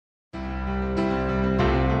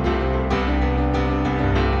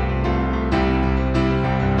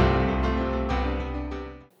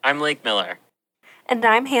I'm Lake Miller. And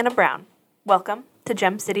I'm Hannah Brown. Welcome to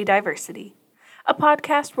Gem City Diversity, a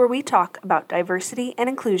podcast where we talk about diversity and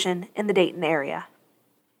inclusion in the Dayton area.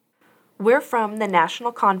 We're from the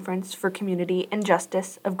National Conference for Community and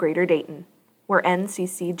Justice of Greater Dayton. We're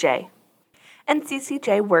NCCJ.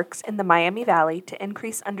 NCCJ works in the Miami Valley to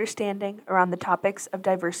increase understanding around the topics of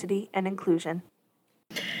diversity and inclusion.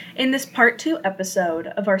 In this Part 2 episode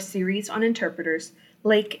of our series on interpreters,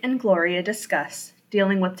 Lake and Gloria discuss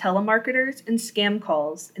dealing with telemarketers and scam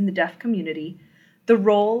calls in the deaf community, the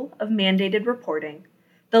role of mandated reporting,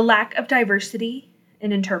 the lack of diversity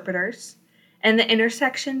in interpreters, and the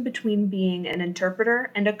intersection between being an interpreter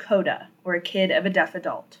and a CODA, or a kid of a deaf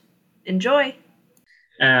adult. Enjoy!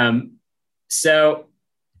 So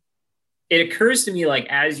it occurs to me, like,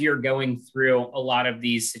 as you're going through a lot of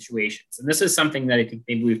these situations, and this is something that I think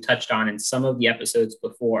maybe we've touched on in some of the episodes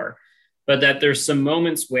before, but that there's some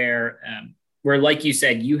moments where, like you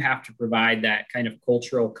said, you have to provide that kind of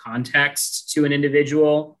cultural context to an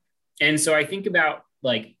individual. And so I think about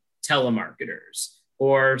like telemarketers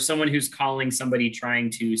or someone who's calling somebody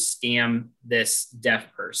trying to scam this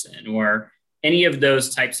deaf person, or any of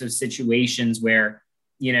those types of situations where,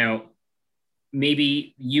 you know,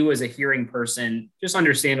 maybe you as a hearing person just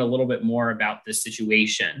understand a little bit more about this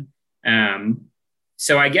situation.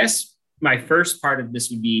 So I guess my first part of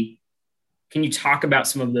this would be, can you talk about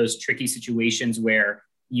some of those tricky situations where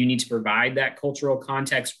you need to provide that cultural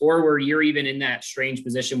context, or where you're even in that strange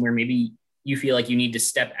position where maybe you feel like you need to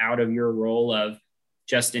step out of your role of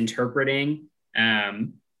just interpreting?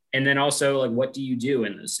 And then also, like, what do you do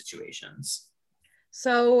in those situations?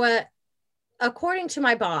 So, according to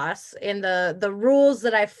my boss, in the rules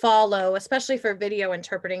that I follow, especially for video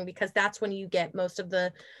interpreting, because that's when you get most of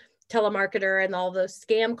the telemarketer and all those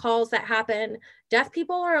scam calls that happen, deaf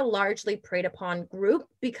people are a largely preyed upon group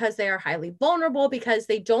because they are highly vulnerable, because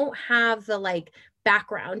they don't have the like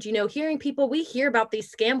background. You know, hearing people, we hear about these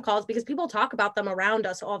scam calls because people talk about them around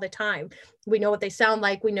us all the time. We know what they sound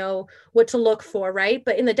like, we know what to look for, right?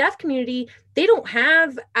 But in the deaf community, they don't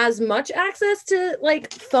have as much access to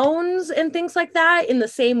like phones and things like that in the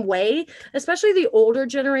same way, especially the older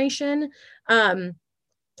generation.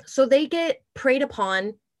 So they get preyed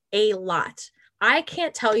upon a lot. I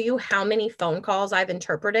can't tell you how many phone calls I've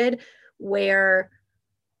interpreted where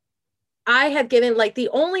I have given, like, the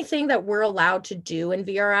only thing that we're allowed to do in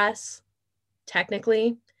VRS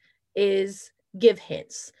technically is give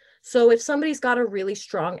hints. So if somebody's got a really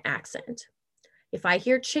strong accent, if I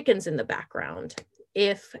hear chickens in the background,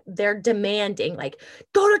 if they're demanding, like,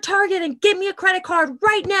 go to Target and get me a credit card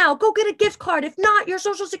right now, go get a gift card. If not, your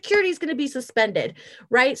social security is going to be suspended,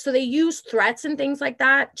 right? So they use threats and things like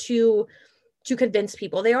that to convince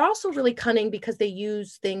people. They are also really cunning because they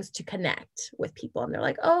use things to connect with people. And they're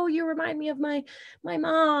like, oh, you remind me of my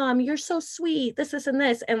mom. You're so sweet, this, and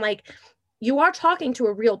this. And like, you are talking to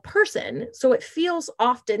a real person. So it feels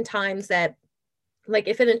oftentimes that, like,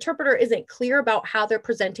 if an interpreter isn't clear about how they're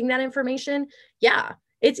presenting that information, yeah,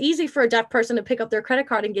 it's easy for a deaf person to pick up their credit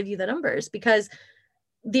card and give you the numbers because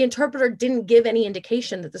the interpreter didn't give any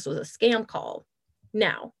indication that this was a scam call.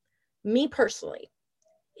 Now, me personally,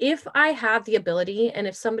 if I have the ability, and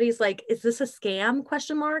if somebody's like, is this a scam ?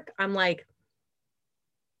 I'm like,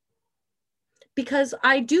 because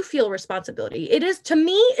I do feel responsibility. It is, to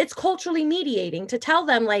me, it's culturally mediating to tell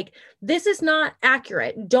them, like, this is not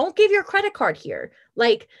accurate. Don't give your credit card here.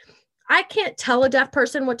 Like, I can't tell a deaf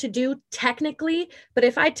person what to do technically, but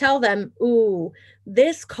if I tell them, ooh,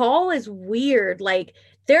 this call is weird, like,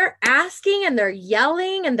 they're asking and they're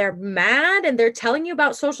yelling and they're mad and they're telling you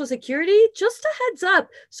about Social Security, just a heads up,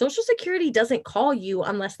 Social Security doesn't call you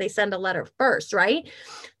unless they send a letter first, right?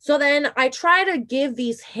 So then I try to give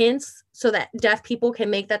these hints so that deaf people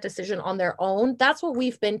can make that decision on their own. That's what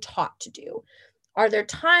we've been taught to do. Are there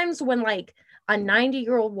times when, like, a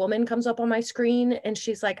 90-year-old woman comes up on my screen and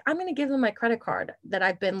she's like, I'm going to give them my credit card, that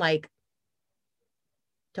I've been like,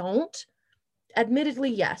 don't?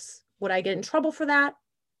 Admittedly, yes. Would I get in trouble for that?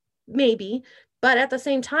 Maybe. But at the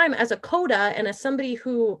same time, as a CODA and as somebody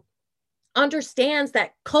who understands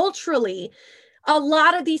that culturally, a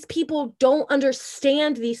lot of these people don't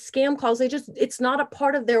understand these scam calls. It's not a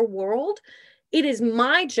part of their world. It is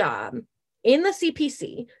my job in the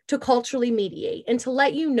CPC to culturally mediate and to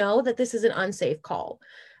let you know that this is an unsafe call.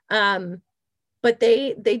 But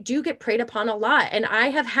they do get preyed upon a lot. And I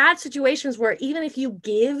have had situations where even if you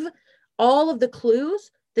give all of the clues,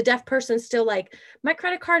 the deaf person's still like, my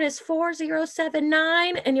credit card is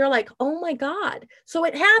 4079. And you're like, oh my God. So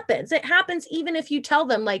it happens. It happens even if you tell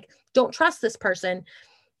them, like, don't trust this person.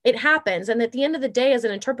 it happens. And at the end of the day, as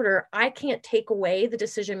an interpreter, I can't take away the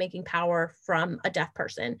decision-making power from a deaf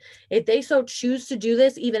person. If they so choose to do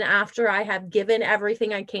this, even after I have given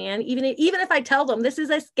everything I can, even if I tell them this is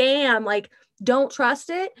a scam, like, don't trust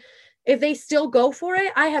it, if they still go for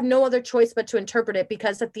it, I have no other choice but to interpret it,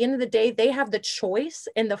 because at the end of the day, they have the choice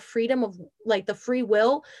and the freedom of, like, the free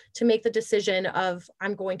will to make the decision of,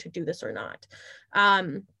 I'm going to do this or not.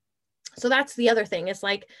 So that's the other thing. It's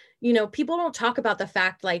like, you know, people don't talk about the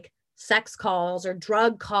fact, like, sex calls or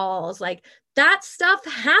drug calls, like, that stuff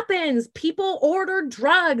happens. People order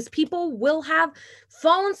drugs. People will have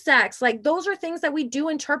phone sex. Like, those are things that we do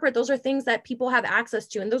interpret. Those are things that people have access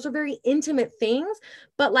to. And those are very intimate things.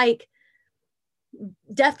 But, like,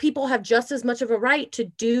 deaf people have just as much of a right to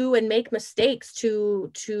do and make mistakes,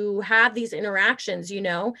 to have these interactions. You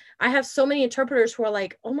know, I have so many interpreters who are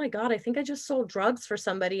like, oh my God, I think I just sold drugs for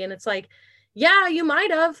somebody. And it's like, yeah, you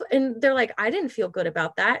might have. And they're like, I didn't feel good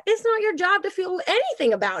about that. It's not your job to feel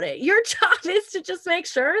anything about it. Your job is to just make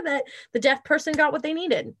sure that the deaf person got what they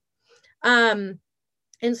needed. And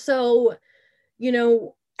so, you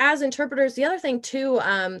know, as interpreters, the other thing too,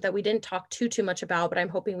 that we didn't talk too much about, but I'm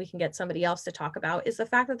hoping we can get somebody else to talk about, is the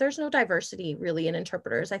fact that there's no diversity really in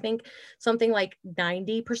interpreters. I think something like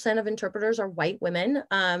 90% of interpreters are white women,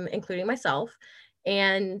 including myself.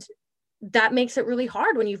 And that makes it really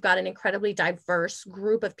hard when you've got an incredibly diverse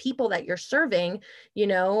group of people that you're serving, you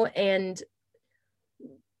know, and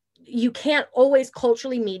you can't always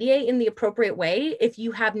culturally mediate in the appropriate way if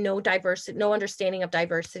you have no diversity, no understanding of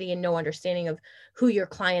diversity, and no understanding of who your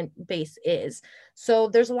client base is. So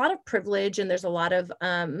there's a lot of privilege, and there's a lot of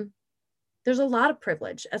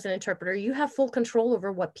privilege as an interpreter. You have full control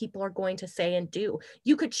over what people are going to say and do.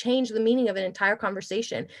 You could change the meaning of an entire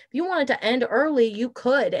conversation. If you wanted to end early, you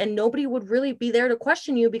could, and nobody would really be there to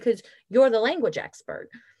question you because you're the language expert.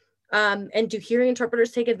 And do hearing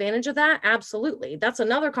interpreters take advantage of that? Absolutely. That's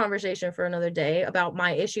another conversation for another day, about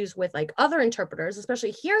my issues with, like, other interpreters,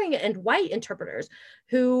 especially hearing and white interpreters,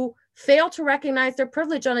 who fail to recognize their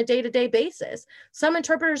privilege on a day-to-day basis. Some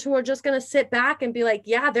interpreters who are just going to sit back and be like,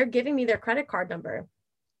 yeah, they're giving me their credit card number.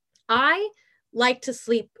 I like to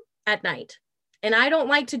sleep at night, and I don't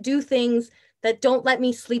like to do things that don't let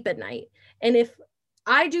me sleep at night. And if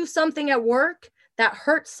I do something at work that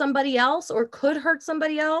hurts somebody else or could hurt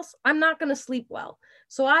somebody else, I'm not going to sleep well.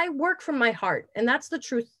 So I work from my heart, and that's the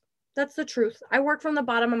truth. That's the truth. I work from the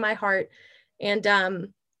bottom of my heart.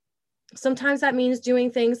 And sometimes that means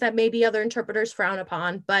doing things that maybe other interpreters frown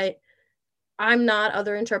upon, but I'm not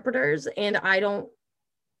other interpreters, and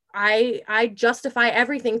I justify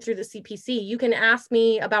everything through the CPC. You can ask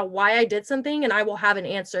me about why I did something, and I will have an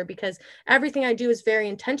answer, because everything I do is very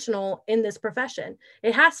intentional in this profession.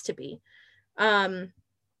 It has to be. I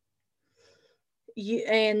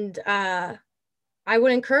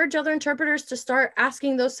would encourage other interpreters to start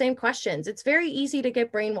asking those same questions. It's very easy to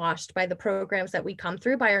get brainwashed by the programs that we come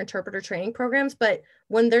through, by our interpreter training programs. But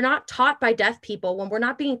when they're not taught by deaf people, when we're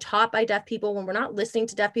not being taught by deaf people, when we're not listening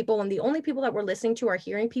to deaf people, when the only people that we're listening to are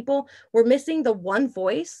hearing people, we're missing the one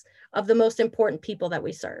voice of the most important people that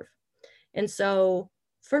we serve. And so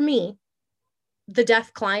for me, the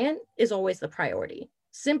deaf client is always the priority,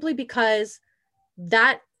 simply because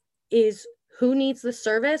that is who needs the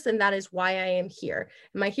service, and that is why I am here.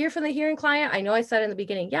 Am I here for the hearing client? I know I said in the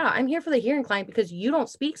beginning, yeah, I'm here for the hearing client because you don't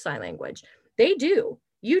speak sign language. They do.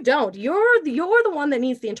 You don't. You're the one that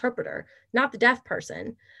needs the interpreter, not the deaf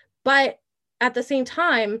person. But at the same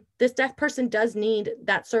time, this deaf person does need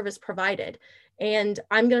that service provided. And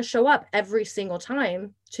I'm going to show up every single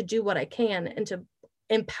time to do what I can and to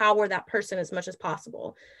empower that person as much as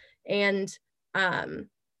possible. And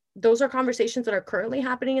those are conversations that are currently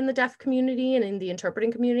happening in the deaf community and in the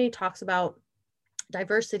interpreting community. Talks about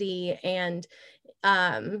diversity and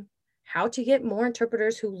how to get more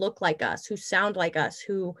interpreters who look like us, who sound like us,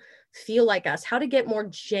 who feel like us, how to get more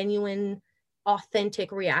genuine,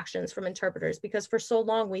 authentic reactions from interpreters. Because for so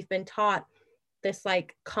long we've been taught this,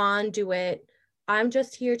 like, conduit, I'm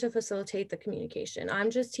just here to facilitate the communication,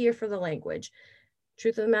 I'm just here for the language.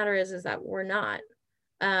 Truth of the matter is that we're not.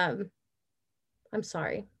 I'm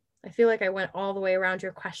sorry. I feel like I went all the way around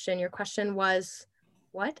your question. Your question was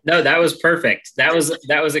what? No, that was perfect. That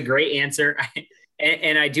was a great answer.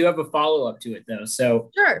 And I do have a follow-up to it though.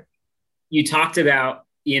 So sure. You talked about,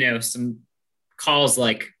 some calls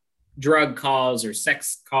like drug calls or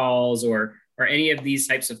sex calls or any of these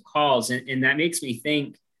types of calls. And that makes me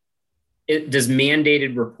think, does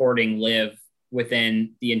mandated reporting live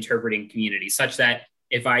within the interpreting community, such that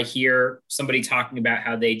if I hear somebody talking about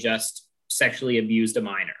how they just sexually abused a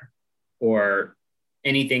minor or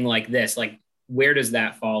anything like this, like, where does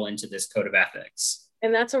that fall into this code of ethics?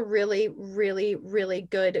 And that's a really, really, really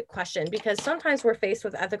good question, because sometimes we're faced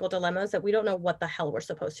with ethical dilemmas that we don't know what the hell we're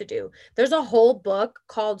supposed to do. There's a whole book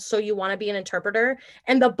called So You Want to Be an Interpreter,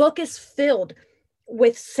 and the book is filled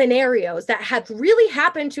with scenarios that have really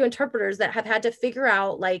happened to interpreters that have had to figure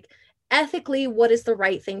out, like, ethically, what is the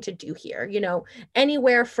right thing to do here? You know,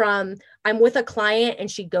 anywhere from I'm with a client and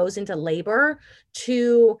she goes into labor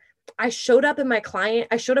to I showed up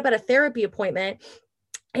at a therapy appointment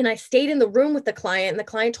and I stayed in the room with the client, and the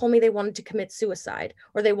client told me they wanted to commit suicide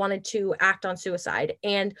or they wanted to act on suicide.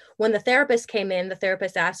 And when the therapist came in, the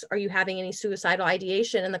therapist asked, "Are you having any suicidal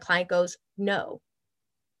ideation?" And the client goes, "No."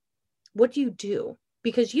 What do you do?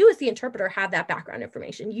 Because you as the interpreter have that background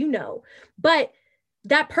information, you know, but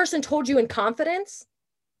that person told you in confidence,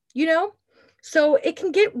 you know? So it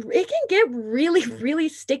can get really, really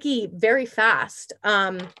sticky very fast.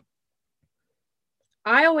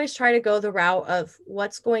 I always try to go the route of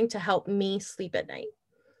what's going to help me sleep at night.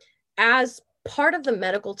 As part of the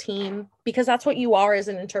medical team, because that's what you are as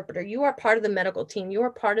an interpreter. You are part of the medical team. You are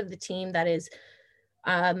part of the team that is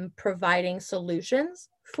providing solutions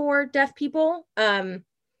for deaf people.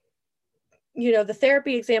 You know, the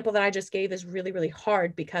therapy example that I just gave is really, really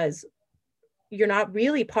hard because you're not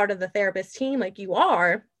really part of the therapist team. Like, you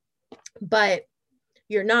are, but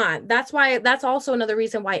you're not. That's also another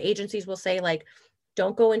reason why agencies will say, like,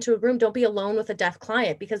 don't go into a room, don't be alone with a deaf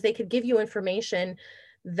client, because they could give you information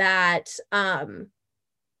that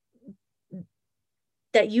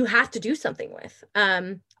that you have to do something with.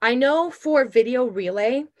 I know for video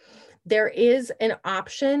relay, there is an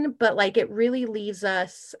option, but like it really leaves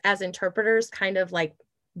us as interpreters kind of like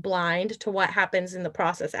blind to what happens in the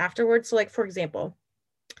process afterwards. So like, for example,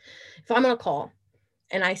 if I'm on a call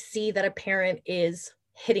and I see that a parent is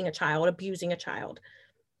hitting a child, abusing a child,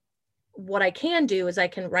 what I can do is I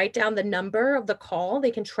can write down the number of the call.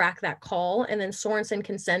 They can track that call, and then Sorensen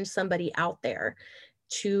can send somebody out there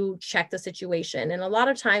to check the situation. And a lot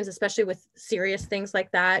of times, especially with serious things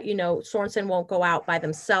like that, you know, Sorensen won't go out by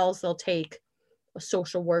themselves. They'll take a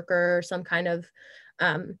social worker or some kind of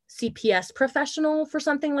CPS professional for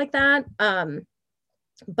something like that.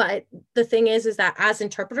 But the thing is that as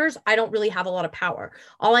interpreters, I don't really have a lot of power.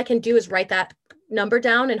 All I can do is write that number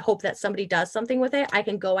down and hope that somebody does something with it. I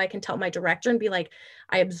can tell my director and be like,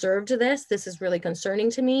 I observed this. This is really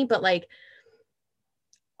concerning to me. But like,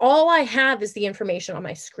 all I have is the information on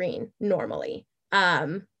my screen normally.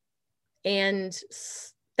 And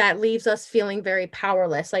that leaves us feeling very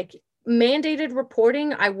powerless. Like, mandated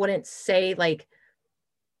reporting, I wouldn't say like,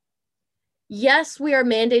 yes, we are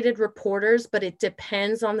mandated reporters, but it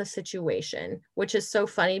depends on the situation, which is so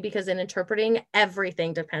funny because in interpreting,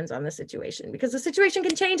 everything depends on the situation because the situation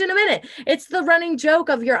can change in a minute. It's the running joke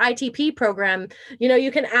of your ITP program. You know,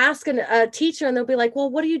 you can ask a teacher and they'll be like, well,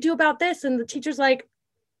 what do you do about this? And the teacher's like,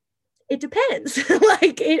 it depends.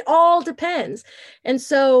 Like, it all depends. And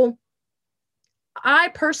so I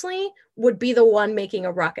personally would be the one making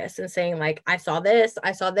a ruckus and saying like, I saw this,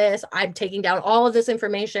 I'm taking down all of this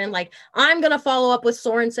information. Like, I'm going to follow up with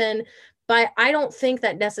Sorensen, but I don't think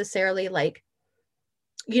that necessarily, like,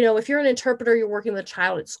 you know, if you're an interpreter, you're working with a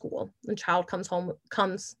child at school and child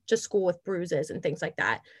comes to school with bruises and things like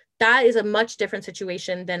that. That is a much different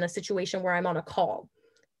situation than a situation where I'm on a call.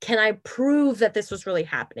 Can I prove that this was really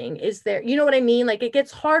happening? Is there, you know what I mean? Like, it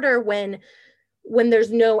gets harder when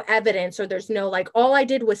there's no evidence or there's no, like, all I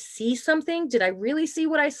did was see something. Did I really see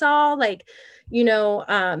what I saw? Like, you know,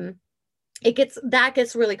 that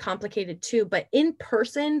gets really complicated too. But in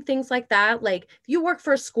person, things like that, like if you work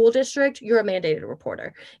for a school district, you're a mandated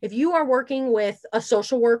reporter. If you are working with a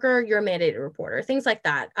social worker, you're a mandated reporter, things like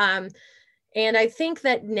that. And I think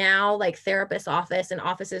that now, like, therapist office and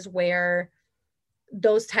offices where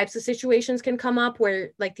those types of situations can come up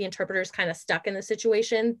where like the interpreter is kind of stuck in the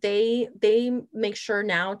situation, they make sure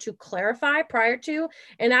now to clarify prior to.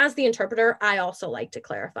 And as the interpreter, I also like to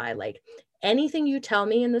clarify, like, anything you tell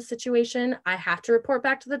me in this situation, I have to report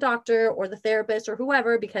back to the doctor or the therapist or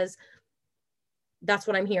whoever, because that's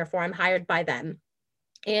what I'm here for. I'm hired by them.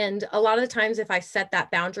 And a lot of the times, if I set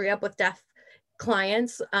that boundary up with deaf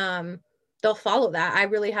clients, they'll follow that. I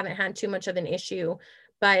really haven't had too much of an issue,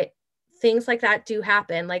 but things like that do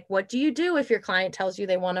happen. Like, what do you do if your client tells you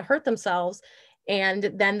they want to hurt themselves and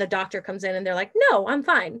then the doctor comes in and they're like, no, I'm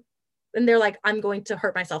fine. And they're like, I'm going to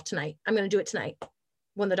hurt myself tonight. I'm going to do it tonight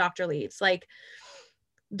when the doctor leaves. Like,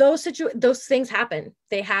 those things happen.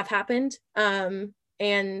 They have happened.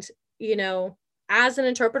 And, you know, as an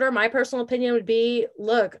interpreter, my personal opinion would be,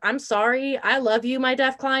 look, I'm sorry. I love you, my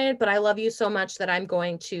deaf client, but I love you so much that I'm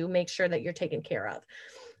going to make sure that you're taken care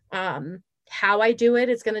of. How I do it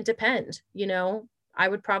is going to depend. You know, I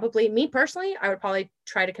would probably, me personally, I would probably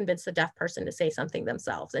try to convince the deaf person to say something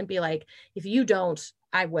themselves and be like, if you don't,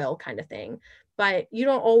 I will, kind of thing. But you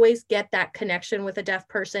don't always get that connection with a deaf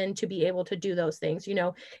person to be able to do those things. You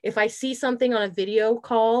know, if I see something on a video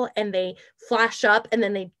call and they flash up and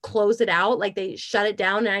then they close it out, like they shut it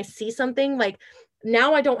down, and I see something, like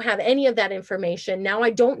now I don't have any of that information. Now I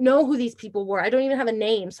don't know who these people were. I don't even have a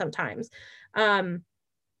name sometimes.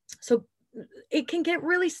 So it can get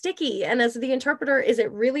really sticky. And as the interpreter, is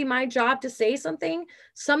it really my job to say something?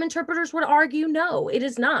 Some interpreters would argue, no, it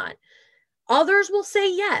is not. Others will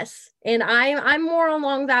say yes. And I'm more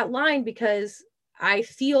along that line because I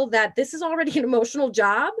feel that this is already an emotional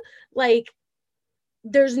job. Like,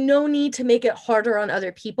 there's no need to make it harder on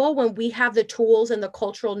other people when we have the tools and the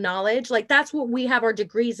cultural knowledge. Like, that's what we have our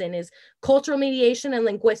degrees in, is cultural mediation and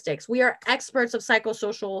linguistics. We are experts of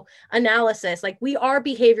psychosocial analysis. Like, we are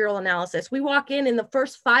behavioral analysis. We walk in the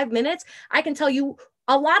first 5 minutes, I can tell you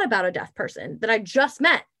a lot about a deaf person that I just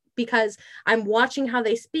met, because I'm watching how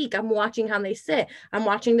they speak. I'm watching how they sit. I'm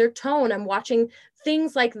watching their tone. I'm watching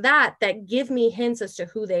things like that give me hints as to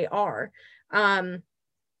who they are.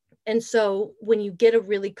 And so when you get a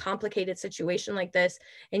really complicated situation like this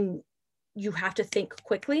and you have to think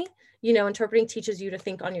quickly, you know, interpreting teaches you to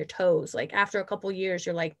think on your toes. Like, after a couple of years,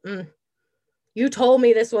 you're like, you told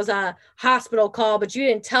me this was a hospital call, but you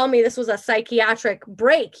didn't tell me this was a psychiatric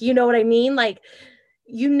break. You know what I mean? Like,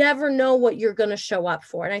 you never know what you're going to show up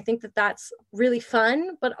for. And I think that that's really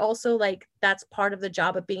fun, but also, like, that's part of the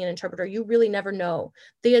job of being an interpreter. You really never know.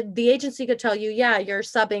 The agency could tell you, yeah, you're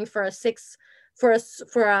subbing for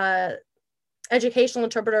a educational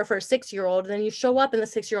interpreter for a 6-year-old. And then you show up and the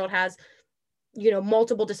 6-year-old has, you know,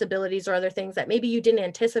 multiple disabilities or other things that maybe you didn't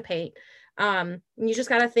anticipate. You just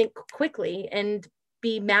got to think quickly and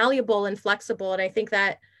be malleable and flexible. And I think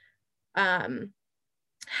that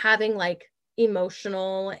having like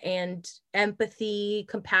emotional and empathy,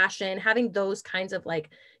 compassion, having those kinds of like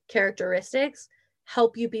characteristics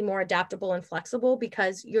help you be more adaptable and flexible,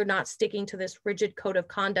 because you're not sticking to this rigid code of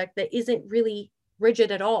conduct that isn't really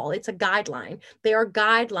rigid at all. It's a guideline. They are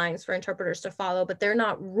guidelines for interpreters to follow, but they're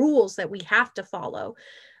not rules that we have to follow.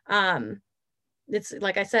 It's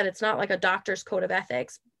like I said, it's not like a doctor's code of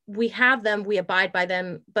ethics. We have them, we abide by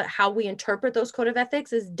them, but how we interpret those code of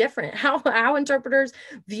ethics is different. How interpreters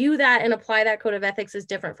view that and apply that code of ethics is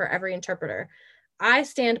different for every interpreter. I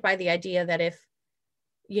stand by the idea that if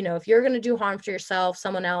you're going to do harm to yourself,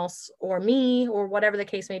 someone else, or me, or whatever the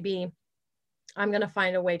case may be, I'm going to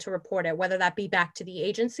find a way to report it, whether that be back to the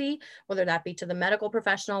agency, whether that be to the medical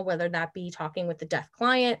professional, whether that be talking with the deaf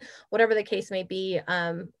client, whatever the case may be.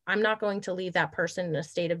 I'm not going to leave that person in a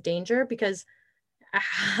state of danger, because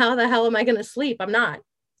how the hell am I going to sleep? I'm not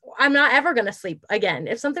ever going to sleep again.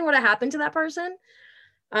 If something would have happened to that person,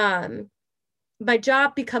 my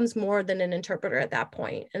job becomes more than an interpreter at that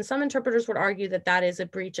point. And some interpreters would argue that that is a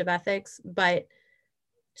breach of ethics, but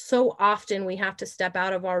so often we have to step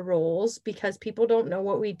out of our roles because people don't know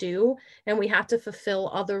what we do, and we have to fulfill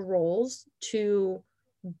other roles to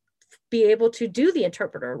be able to do the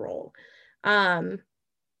interpreter role.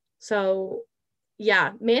 So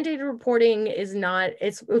yeah, mandated reporting is not,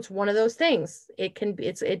 it's one of those things.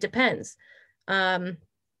 It depends. I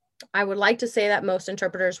would like to say that most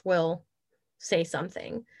interpreters will say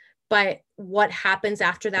something, but what happens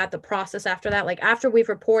after that, the process after that, like after we've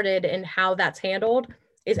reported and how that's handled,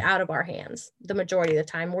 is out of our hands. The majority of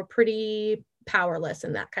the time, we're pretty powerless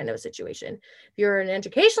in that kind of a situation. If you're an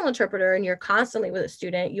educational interpreter and you're constantly with a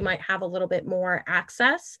student, you might have a little bit more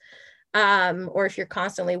access. Or if you're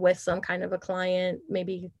constantly with some kind of a client,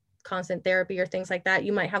 maybe constant therapy or things like that,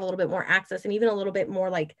 you might have a little bit more access and even a little bit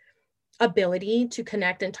more like ability to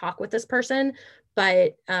connect and talk with this person.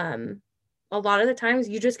 But a lot of the times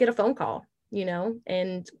you just get a phone call,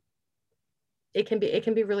 and it can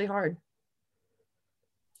be really hard.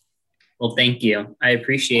 Well, thank you. I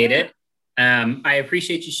appreciate it. I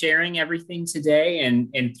appreciate you sharing everything today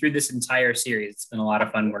and through this entire series. It's been a lot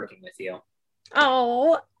of fun working with you.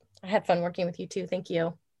 Oh, I had fun working with you too. Thank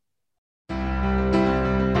you.